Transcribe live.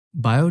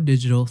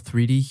BioDigital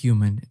 3D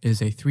Human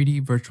is a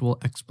 3D virtual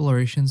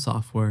exploration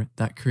software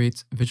that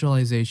creates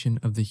visualization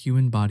of the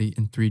human body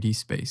in 3D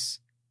space.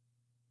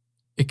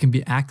 It can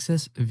be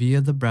accessed via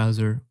the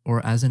browser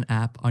or as an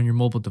app on your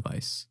mobile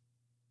device.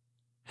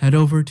 Head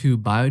over to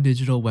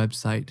BioDigital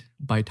website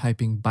by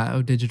typing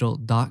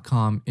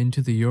biodigital.com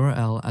into the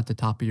URL at the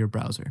top of your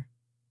browser.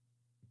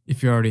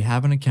 If you already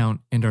have an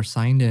account and are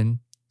signed in,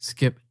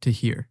 skip to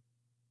here.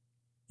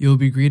 You will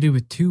be greeted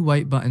with two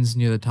white buttons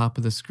near the top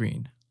of the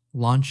screen: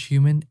 Launch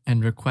Human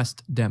and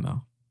Request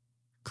Demo.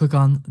 Click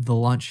on the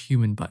Launch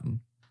Human button.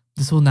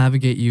 This will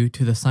navigate you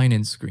to the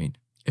sign-in screen.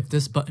 If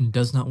this button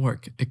does not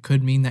work, it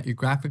could mean that your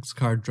graphics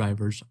card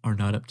drivers are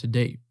not up to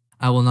date.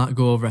 I will not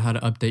go over how to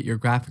update your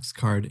graphics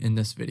card in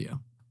this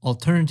video.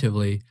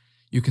 Alternatively,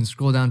 you can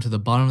scroll down to the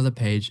bottom of the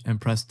page and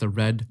press the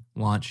red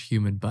Launch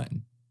Human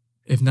button.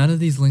 If none of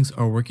these links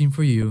are working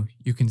for you,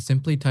 you can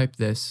simply type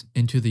this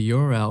into the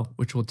URL,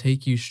 which will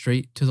take you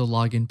straight to the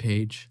login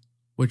page,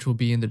 which will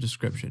be in the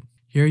description.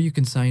 Here you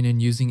can sign in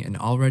using an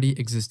already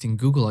existing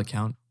Google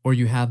account, or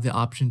you have the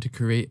option to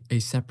create a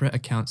separate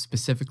account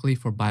specifically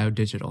for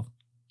BioDigital.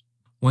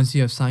 Once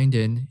you have signed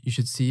in, you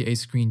should see a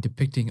screen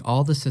depicting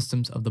all the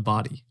systems of the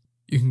body.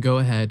 You can go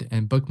ahead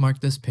and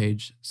bookmark this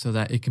page so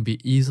that it can be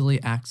easily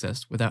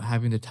accessed without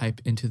having to type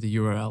into the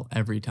URL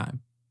every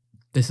time.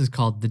 This is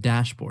called the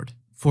dashboard.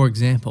 For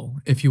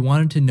example, if you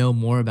wanted to know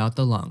more about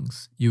the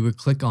lungs, you would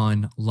click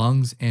on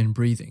Lungs and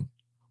Breathing.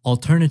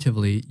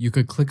 Alternatively, you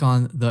could click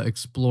on the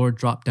Explore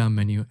drop-down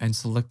menu and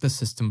select the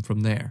system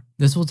from there.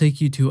 This will take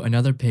you to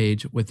another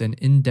page with an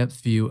in-depth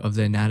view of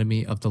the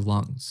anatomy of the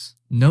lungs.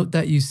 Note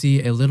that you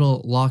see a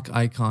little lock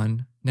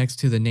icon next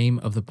to the name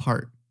of the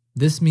part.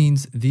 This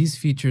means these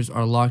features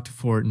are locked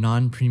for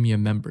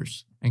non-premium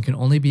members and can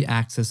only be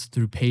accessed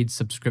through paid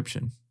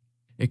subscription.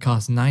 It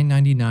costs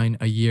 $9.99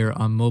 a year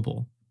on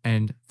mobile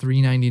and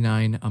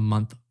 $3.99 a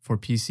month for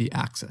PC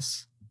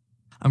access.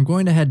 I'm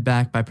going to head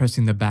back by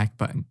pressing the back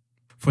button.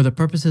 For the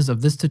purposes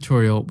of this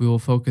tutorial, we will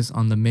focus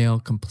on the male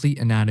complete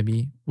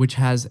anatomy, which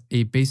has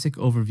a basic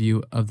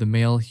overview of the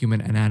male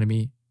human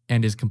anatomy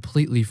and is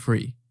completely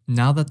free.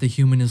 Now that the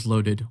human is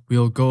loaded, we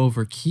will go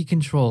over key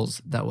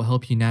controls that will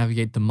help you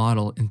navigate the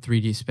model in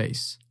 3D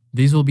space.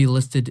 These will be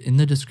listed in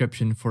the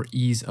description for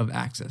ease of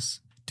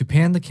access. To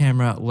pan the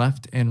camera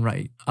left and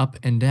right, up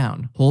and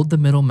down, hold the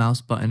middle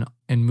mouse button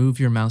and move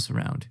your mouse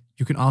around.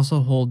 You can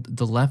also hold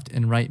the left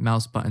and right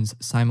mouse buttons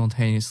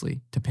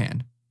simultaneously to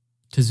pan.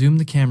 To zoom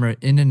the camera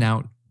in and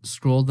out,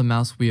 scroll the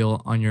mouse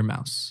wheel on your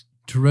mouse.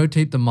 To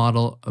rotate the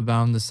model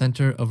around the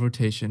center of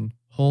rotation,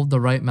 hold the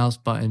right mouse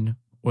button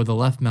or the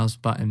left mouse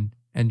button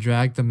and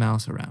drag the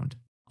mouse around.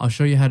 I'll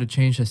show you how to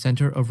change the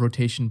center of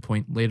rotation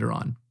point later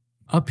on.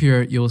 Up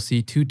here, you will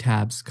see two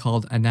tabs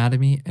called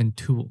Anatomy and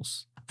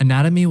Tools.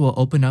 Anatomy will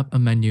open up a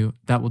menu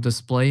that will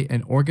display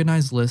an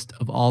organized list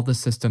of all the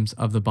systems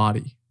of the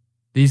body.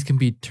 These can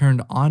be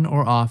turned on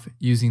or off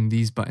using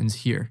these buttons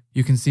here.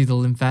 You can see the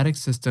lymphatic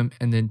system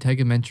and the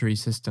integumentary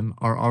system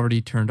are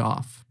already turned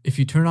off. If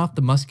you turn off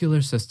the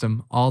muscular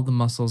system, all the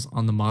muscles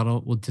on the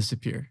model will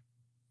disappear.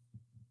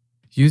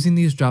 Using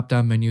these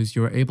drop-down menus,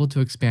 you are able to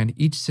expand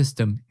each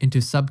system into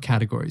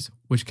subcategories,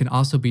 which can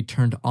also be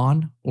turned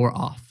on or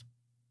off.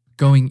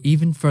 Going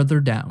even further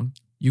down,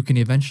 you can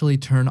eventually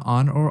turn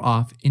on or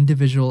off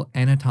individual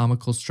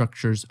anatomical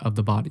structures of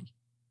the body.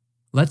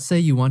 Let's say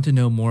you want to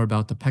know more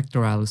about the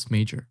pectoralis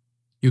major.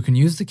 You can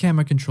use the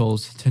camera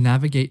controls to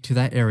navigate to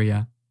that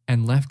area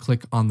and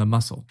left-click on the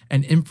muscle.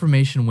 An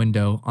information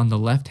window on the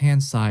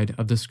left-hand side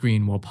of the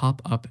screen will pop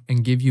up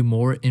and give you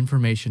more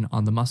information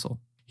on the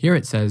muscle. Here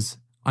it says,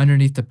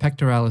 underneath the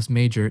pectoralis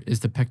major is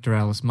the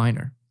pectoralis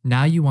minor.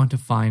 Now you want to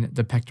find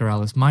the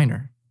pectoralis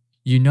minor.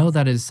 You know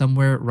that it is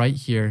somewhere right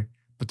here,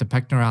 but the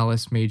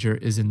pectoralis major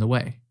is in the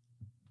way.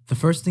 The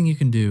first thing you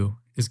can do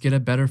is get a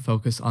better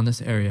focus on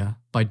this area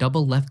by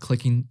double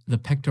left-clicking the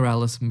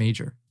pectoralis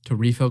major to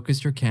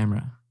refocus your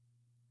camera.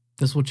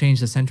 This will change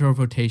the center of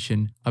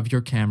rotation of your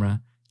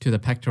camera to the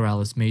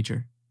pectoralis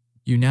major.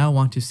 You now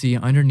want to see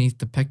underneath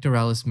the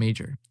pectoralis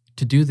major.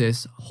 To do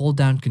this, hold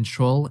down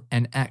Ctrl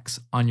and X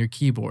on your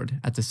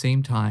keyboard at the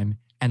same time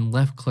and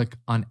left-click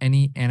on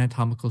any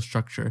anatomical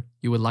structure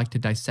you would like to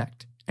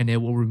dissect, and it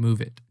will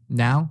remove it.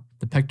 Now,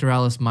 the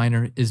pectoralis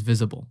minor is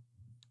visible.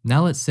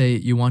 Now let's say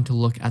you want to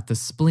look at the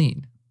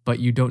spleen, but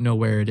you don't know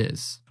where it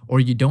is, or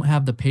you don't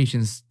have the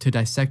patience to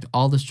dissect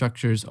all the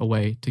structures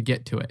away to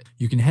get to it.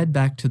 You can head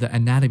back to the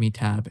Anatomy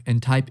tab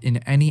and type in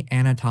any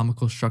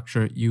anatomical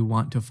structure you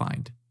want to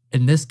find.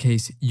 In this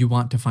case, you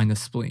want to find the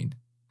spleen.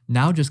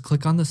 Now just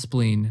click on the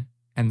spleen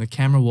and the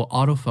camera will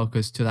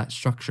autofocus to that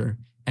structure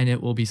and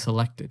it will be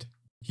selected.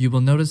 You will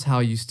notice how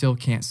you still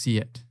can't see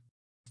it.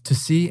 To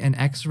see an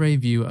X-ray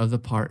view of the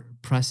part,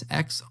 press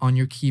X on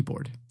your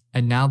keyboard,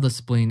 and now the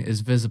spleen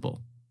is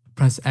visible.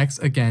 Press X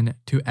again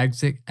to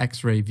exit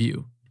X-ray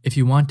view. If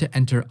you want to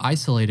enter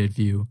isolated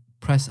view,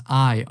 press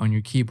I on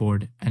your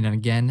keyboard and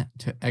again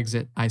to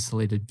exit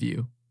isolated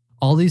view.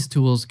 All these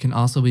tools can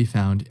also be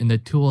found in the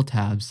tool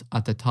tabs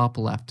at the top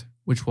left,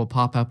 which will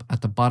pop up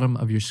at the bottom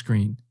of your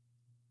screen.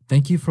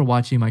 Thank you for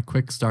watching my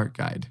quick start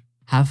guide.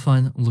 Have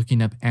fun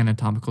looking up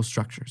anatomical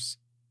structures.